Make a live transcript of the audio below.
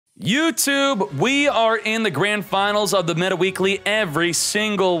YouTube, we are in the grand finals of the Meta Weekly every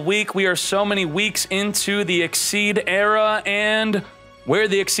single week. We are so many weeks into the Exceed era, and where are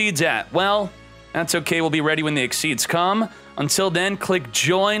the Exceeds at? Well, that's okay. We'll be ready when the Exceeds come. Until then, click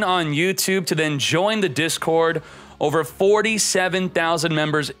join on YouTube to then join the Discord. Over 47,000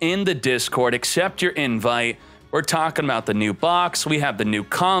 members in the Discord. Accept your invite. We're talking about the new box. We have the new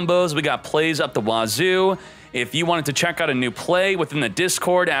combos. We got plays up the wazoo. If you wanted to check out a new play within the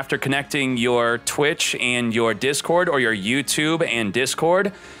Discord after connecting your Twitch and your Discord, or your YouTube and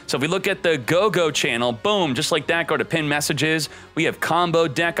Discord. So if we look at the Go channel, boom, just like that, go to pin messages. We have combo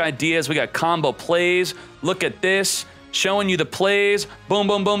deck ideas. We got combo plays. Look at this, showing you the plays. Boom,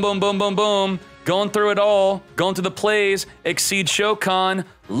 boom, boom, boom, boom, boom, boom. Going through it all, going through the plays. Exceed Showcon,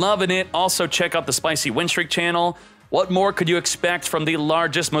 loving it. Also check out the Spicy Win Streak channel. What more could you expect from the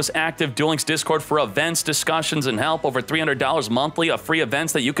largest, most active Duel Links Discord for events, discussions, and help? Over $300 monthly of free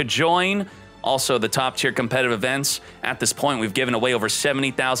events that you could join. Also, the top-tier competitive events. At this point, we've given away over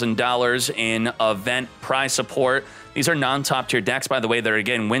 $70,000 in event prize support. These are non-top tier decks, by the way, that are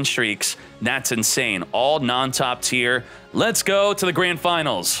getting win streaks. That's insane. All non-top tier. Let's go to the grand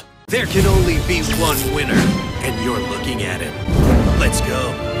finals. There can only be one winner, and you're looking at it. Let's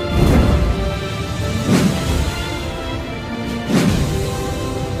go.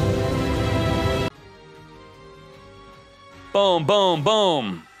 Boom, boom,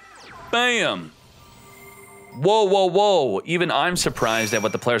 boom. Bam. Whoa, whoa, whoa. Even I'm surprised at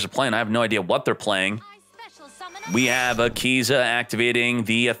what the players are playing. I have no idea what they're playing. We have Akiza activating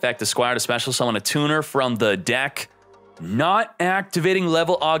the effect of Squire to special summon a tuner from the deck. Not activating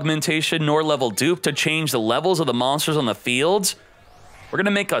level augmentation nor level dupe to change the levels of the monsters on the field. We're going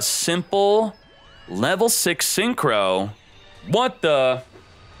to make a simple level 6 synchro. What the...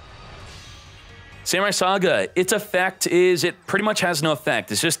 Samurai Saga, its effect is, it pretty much has no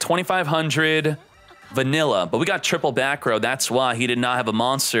effect. It's just 2,500 vanilla, but we got triple back row. That's why he did not have a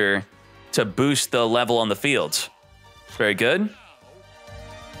monster to boost the level on the field. Very good.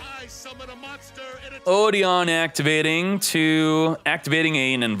 Odeon activating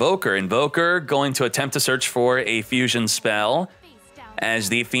an Invoker. Invoker going to attempt to search for a fusion spell, as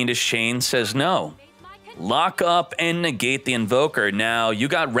the Fiendish Chain says no. Lock up and negate the Invoker. Now, you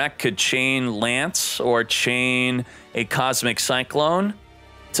got Wreck could chain Lance or chain a Cosmic Cyclone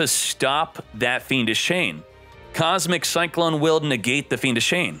to stop that Fiendish Chain. Cosmic Cyclone will negate the Fiendish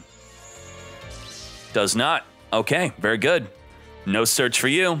Chain. Does not. Okay, very good. No search for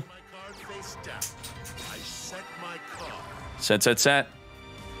you. Set.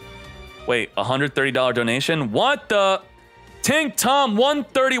 Wait, $130 donation? What the... Tank Tom,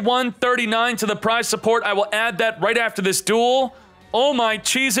 131.39 to the prize support. I will add that right after this duel. Oh my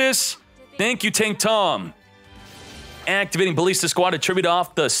Jesus. Thank you, Tank Tom. Activating Ballista Squad to tribute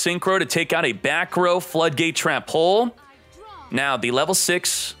off the Synchro to take out a back row Floodgate Trap Hole. Now, the level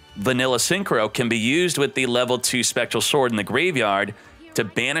 6 Vanilla Synchro can be used with the level 2 Spectral Sword in the graveyard to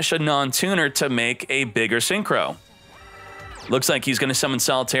banish a non-tuner to make a bigger Synchro. Looks like he's going to summon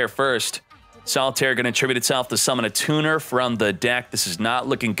Solitaire first. Solitaire going to attribute itself to summon a tuner from the deck. This is not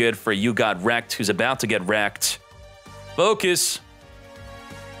looking good for You Got Wrecked, who's about to get wrecked. Focus.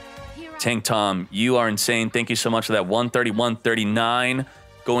 Tank Tom, you are insane. Thank you so much for that 131.39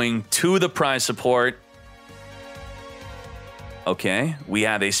 going to the prize support. Okay, we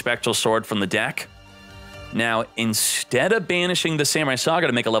have a Spectral Sword from the deck. Now, instead of banishing the Samurai Saga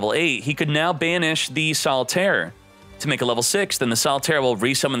to make a level 8, he could now banish the Solitaire to make a level 6, then the Solitaire will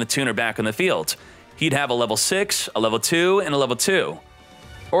resummon the tuner back in the field. He'd have a level 6, a level 2, and a level 2.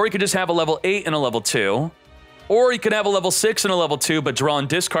 Or he could just have a level 8 and a level 2. Or he could have a level 6 and a level 2, but draw and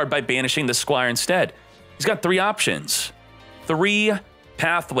discard by banishing the Squire instead. He's got 3 options. 3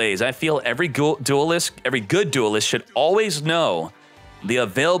 pathways. I feel every good duelist should always know the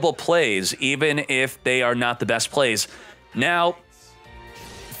available plays, even if they are not the best plays. Now,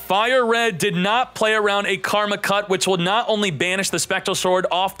 Fire Red did not play around a Karma Cut, which will not only banish the Spectral Sword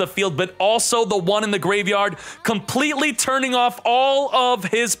off the field, but also the one in the graveyard, completely turning off all of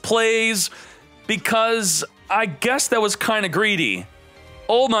his plays, because I guess that was kind of greedy.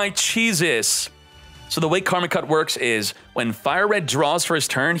 Oh my Jesus. So the way Karma Cut works is when Fire Red draws for his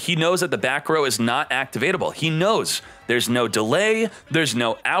turn, he knows that the back row is not activatable. He knows there's no delay, there's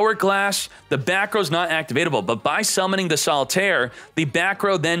no hourglass, the back row's not activatable. But by summoning the Solitaire, the back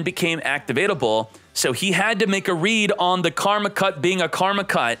row then became activatable. So he had to make a read on the Karma Cut being a Karma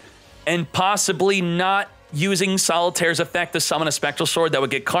Cut and possibly not using Solitaire's effect to summon a Spectral Sword that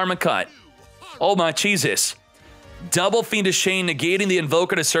would get Karma Cut. Oh my Jesus. Double Fiendish Chain negating the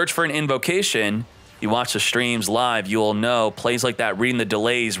Invoker to search for an invocation. You watch the streams live, you'll know plays like that, reading the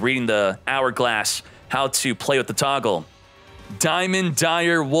delays, reading the hourglass, how to play with the toggle. Diamond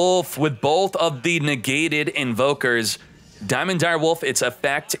Dire Wolf with both of the negated invokers. Diamond Dire Wolf, its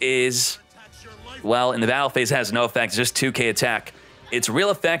effect is, well, in the battle phase, it has no effect, it's just 2k attack. Its real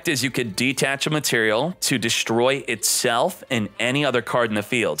effect is you could detach a material to destroy itself and any other card in the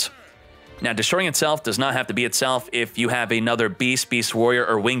field. Now, destroying itself does not have to be itself if you have another beast, beast warrior,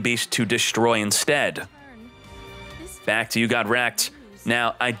 or wing beast to destroy instead. Back to You Got Wrecked.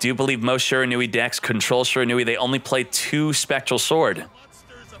 Now, I do believe most Shiranui decks control Shiranui. They only play 2 Spectral Sword.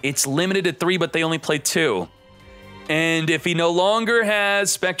 It's limited to 3, but they only play 2. And if he no longer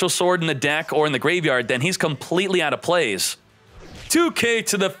has Spectral Sword in the deck or in the graveyard, then he's completely out of plays. 2k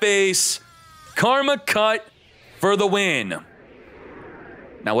to the face. Karma Cut for the win.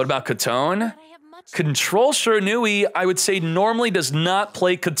 Now, what about Katone? Control Shiranui, I would say, normally does not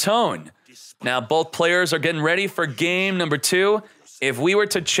play Katone. Now, both players are getting ready for game number 2. If we were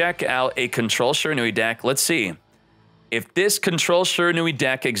to check out a Control Shiranui deck, let's see. If this Control Shiranui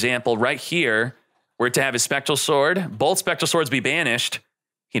deck example right here were to have his Spectral Sword, both Spectral Swords be banished,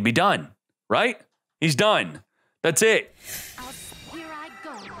 he'd be done, right? He's done. That's it.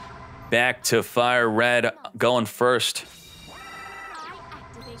 Back to Fire Red going first.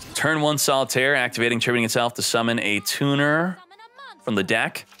 Turn 1 Solitaire, activating, tributing itself to summon a tuner from the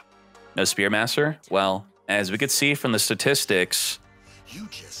deck. No Spearmaster. Well, as we could see from the statistics,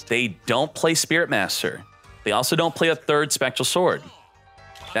 they don't play Spiritmaster. They also don't play a 3rd Spectral Sword.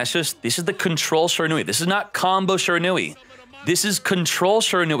 This is the Control Shiranui. This is not Combo Shiranui. This is Control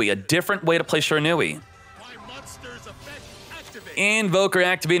Shiranui, a different way to play Shiranui. Invoker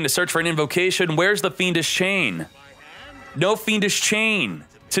activating to search for an invocation. Where's the Fiendish Chain? No Fiendish Chain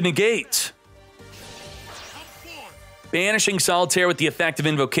to negate. Banishing Solitaire with the effect of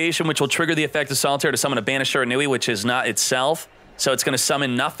Invocation, which will trigger the effect of Solitaire to summon a banished Shiranui, which is not itself, so it's going to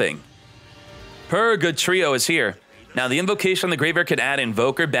summon nothing. Purgatrio is here. Now, the Invocation on the graveyard could add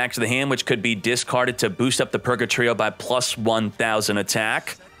Invoker back to the hand, which could be discarded to boost up the Purgatrio by plus 1,000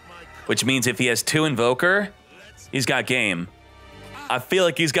 attack, which means if he has 2 Invoker, he's got game. I feel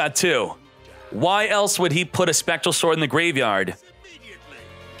like he's got 2. Why else would he put a Spectral Sword in the graveyard?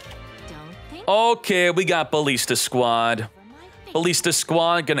 Okay, we got Ballista Squad. Ballista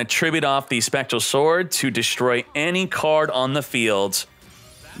Squad gonna tribute off the Spectral Sword to destroy any card on the field.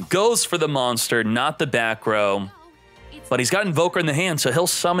 Goes for the monster, not the back row. But he's got Invoker in the hand, so he'll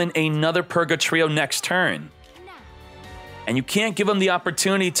summon another Purgatrio next turn. And you can't give him the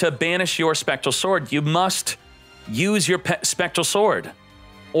opportunity to banish your Spectral Sword. You must use your Spectral Sword.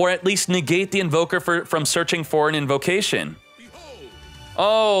 Or at least negate the Invoker from searching for an invocation.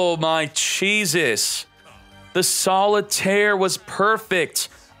 Oh my Jesus. The Solitaire was perfect.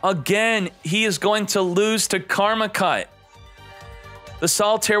 Again, he is going to lose to Karma Cut. The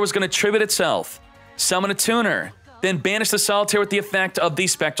Solitaire was going to tribute itself, summon a tuner, then banish the Solitaire with the effect of the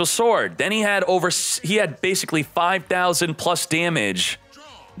Spectral Sword. Then he had basically 5,000 plus damage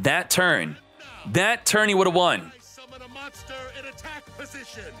that turn. That turn he would have won.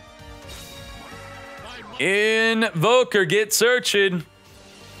 Invoker, get searching.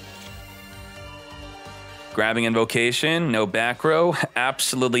 Grabbing Invocation, no back row,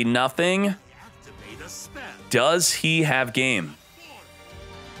 absolutely nothing. Does he have game?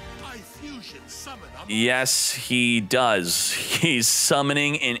 Yes, he does. He's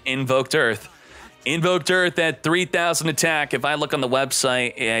summoning an Invoked Earth. Invoked Earth at 3,000 attack. If I look on the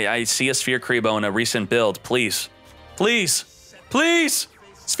website, I see a Sphere Karibo in a recent build. Please, please, please,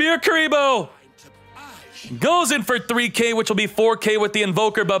 Sphere Karibo goes in for 3k, which will be 4k with the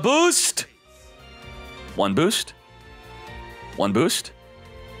Invoker boost. 1 boost. 1 boost.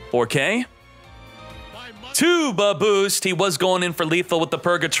 4k. 2 boost. He was going in for lethal with the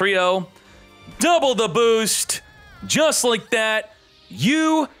Purgatrio. Double the boost. Just like that,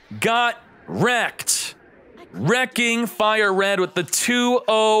 you got wrecked. Wrecking Fire Red with the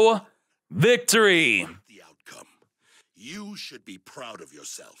 2-0 victory. The outcome. You should be proud of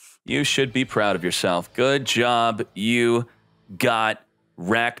yourself. You should be proud of yourself. Good job. You got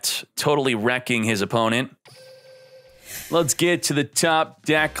wrecked. Totally wrecking his opponent. Let's get to the top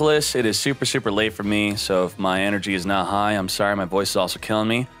deck list. It is super, super late for me, so if my energy is not high, I'm sorry. My voice is also killing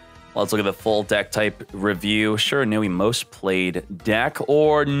me. Let's look at the full deck type review. Shiranui most played deck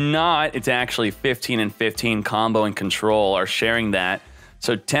or not. It's actually 15 and 15. Combo and Control are sharing that.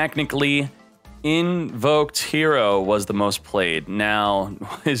 So technically, Invoked Hero was the most played. Now,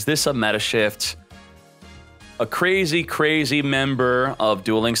 is this a meta shift? A crazy, crazy member of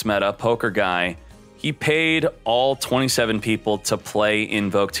Duel Links meta, Poker Guy, he paid all 27 people to play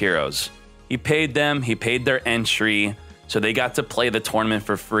Invoked Heroes. He paid them, he paid their entry, so they got to play the tournament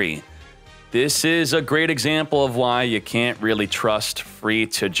for free. This is a great example of why you can't really trust free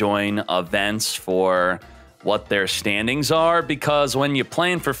to join events for what their standings are, because when you're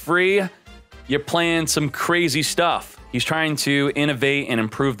playing for free, you're playing some crazy stuff. He's trying to innovate and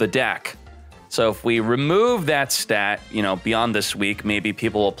improve the deck. So if we remove that stat, you know, beyond this week, maybe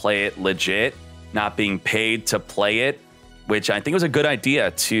people will play it legit, not being paid to play it, which I think was a good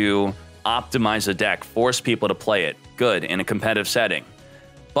idea to optimize the deck, force people to play it. Good, in a competitive setting.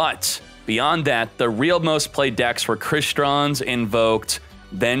 But beyond that, the real most played decks were Kristrons, Invoked,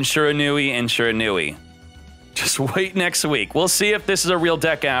 then Shiranui, and Shiranui. Just wait next week. We'll see if this is a real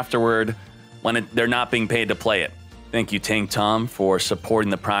deck afterward when they're not being paid to play it. Thank you, Tank Tom, for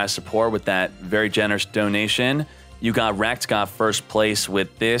supporting the prize support with that very generous donation. You got wrecked, got first place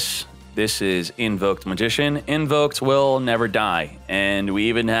with this. This is Invoked Magician. Invoked will never die. And we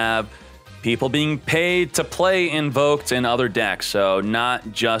even have people being paid to play Invoked in other decks. So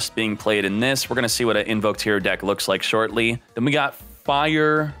not just being played in this. We're going to see what an Invoked Hero deck looks like shortly. Then we got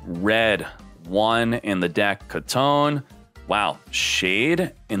Fire Red. 1 in the deck, Katone. Wow,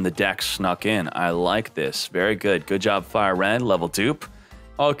 Shade in the deck snuck in. I like this. Very good. Good job, Fire Red. Level dupe.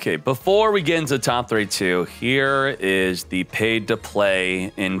 Okay, before we get into the top 32, here is the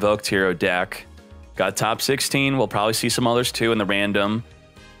paid-to-play Invoked Hero deck. Got top 16. We'll probably see some others too in the random.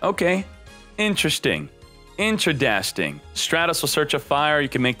 Okay, interesting. Intradasting. Stratos will search a fire. You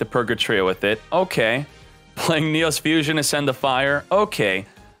can make the Purgatrio with it. Okay. Playing Neos Fusion, Ascend the Fire. Okay.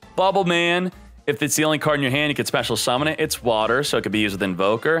 Bubble Man, if it's the only card in your hand, you can special summon it. It's water, so it could be used with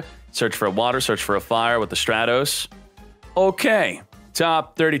Invoker. Search for a water, search for a fire with the Stratos. Okay,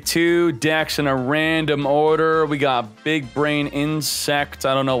 top 32 decks in a random order. We got Big Brain Insect.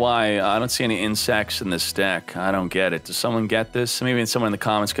 I don't know why. I don't see any insects in this deck. I don't get it. Does someone get this? Maybe someone in the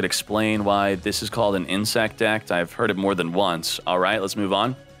comments could explain why this is called an insect deck. I've heard it more than once. All right, let's move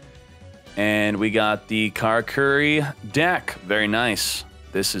on. And we got the Karakuri deck. Very nice.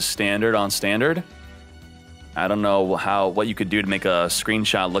 This is standard on standard. I don't know what you could do to make a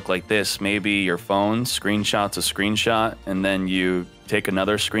screenshot look like this. Maybe your phone screenshots a screenshot, and then you take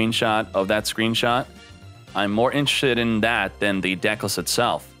another screenshot of that screenshot. I'm more interested in that than the decklist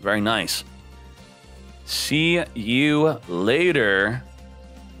itself. Very nice. See you later.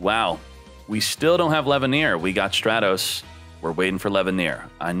 Wow. We still don't have Leveneer. We got Stratos. We're waiting for Leveneer.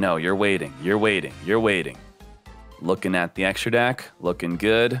 I know, you're waiting. You're waiting. You're waiting. Looking at the extra deck, looking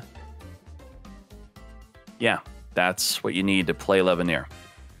good. Yeah, that's what you need to play Leveneer.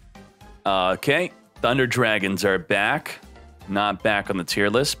 Okay, Thunder Dragons are back. Not back on the tier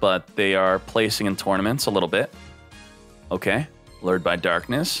list, but they are placing in tournaments a little bit. Okay, Lured by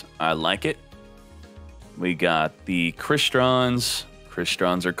Darkness. I like it. We got the Kristrons.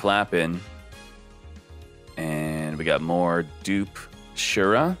 Kristrons are clapping. And we got more dupe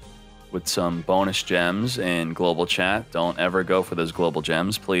Shura with some bonus gems in global chat. Don't ever go for those global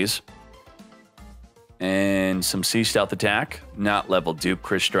gems, please. And some Sea Stealth Attack, not level dupe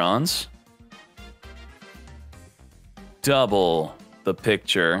Kristrons. Double the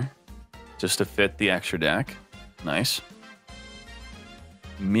picture just to fit the extra deck. Nice.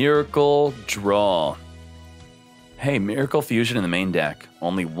 Miracle Draw. Hey, Miracle Fusion in the main deck.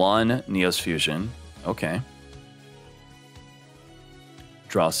 Only one Neos Fusion. Okay.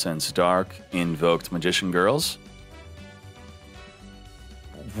 Draw Sense Dark, Invoked Magician Girls.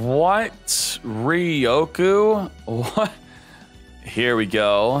 What? Ryoku? What? Here we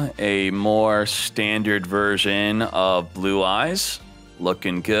go. A more standard version of Blue Eyes.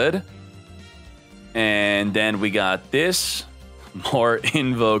 Looking good. And then we got this. More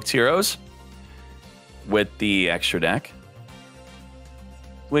Invoked Heroes with the extra deck.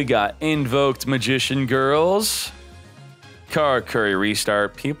 We got Invoked Magician Girls. Karakuri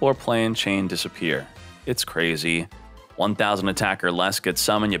Restart. People are playing Chain Disappear. It's crazy. 1,000 attack or less gets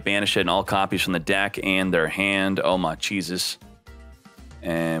summoned. You banish it in all copies from the deck and their hand. Oh my Jesus.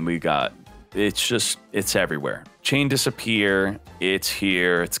 And we got, it's everywhere. Chain Disappear. It's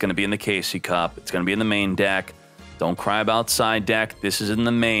here. It's going to be in the KC Cup. It's going to be in the main deck. Don't cry about side deck. This is in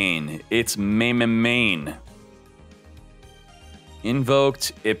the main. It's main.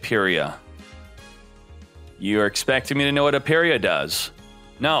 Invoked Imperia. You're expecting me to know what Imperia does?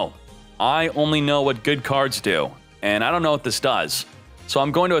 No, I only know what good cards do, and I don't know what this does. So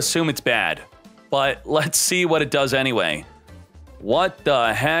I'm going to assume it's bad, but let's see what it does anyway. What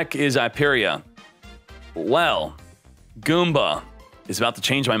the heck is Imperia? Well, Goomba is about to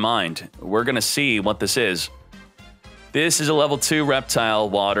change my mind. We're gonna see what this is. This is a level 2 reptile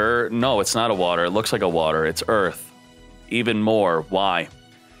water. No, it's not a water. It looks like a water. It's earth. Even more. Why?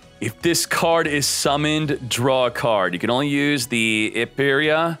 If this card is summoned, draw a card. You can only use the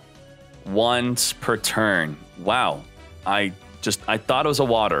Iperia once per turn. Wow. I thought it was a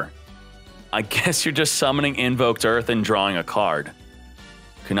water. I guess you're just summoning Invoked Earth and drawing a card.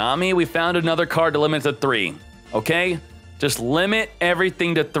 Konami, we found another card to limit to 3. Okay? Just limit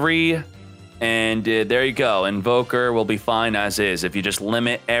everything to 3. And there you go. Invoker will be fine as is if you just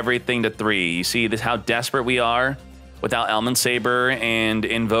limit everything to 3. You see this, how desperate we are without Elman Saber and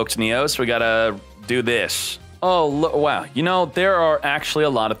Invoked Neos? We gotta do this. Oh, look, wow. You know, there are actually a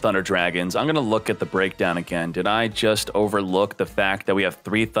lot of Thunder Dragons. I'm going to look at the breakdown again. Did I just overlook the fact that we have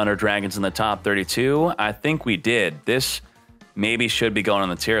 3 Thunder Dragons in the top 32? I think we did. This maybe should be going on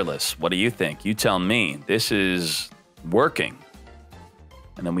the tier list. What do you think? You tell me. This is working.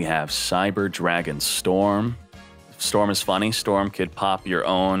 And then we have Cyber Dragon Storm. Storm is funny. Storm could pop your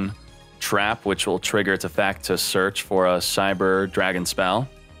own trap, which will trigger its effect to search for a Cyber Dragon spell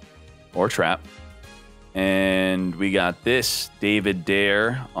or trap. And we got this, David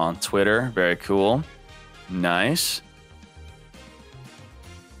Dare on Twitter. Very cool. Nice.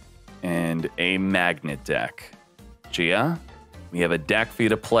 And a magnet deck. Gia, we have a deck for you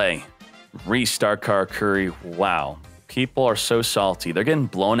to play. Restart Karakuri. Wow. People are so salty. They're getting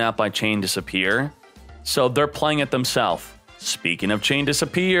blown out by Chain Disappear. So they're playing it themselves. Speaking of Chain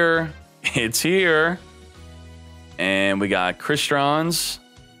Disappear, it's here. And we got Kristrons.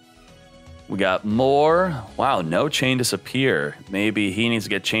 We got more. Wow, no Chain Disappear. Maybe he needs to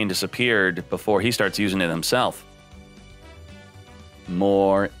get Chain Disappeared before he starts using it himself.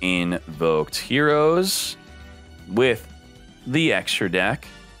 More Invoked Heroes with the extra deck.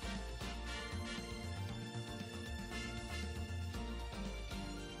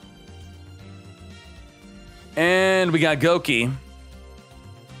 And we got Goki.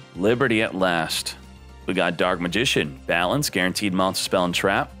 Liberty at last. We got Dark Magician. Balance, guaranteed monster spell and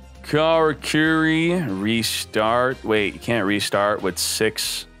trap. Karakuri, restart. Wait, you can't restart with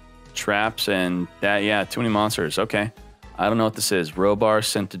 6 traps and that. Yeah, too many monsters. Okay. I don't know what this is. Robar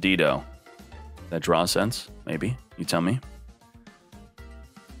Sentadido. That draws sense? Maybe. You tell me.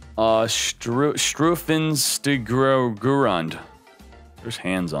 Strufin Stigrogurund. There's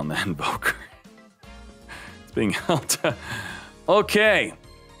hands on the invoker. It's being held. Okay.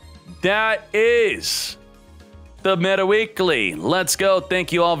 That is the Meta Weekly. Let's go.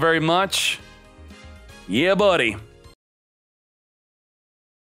 Thank you all very much. Yeah, buddy.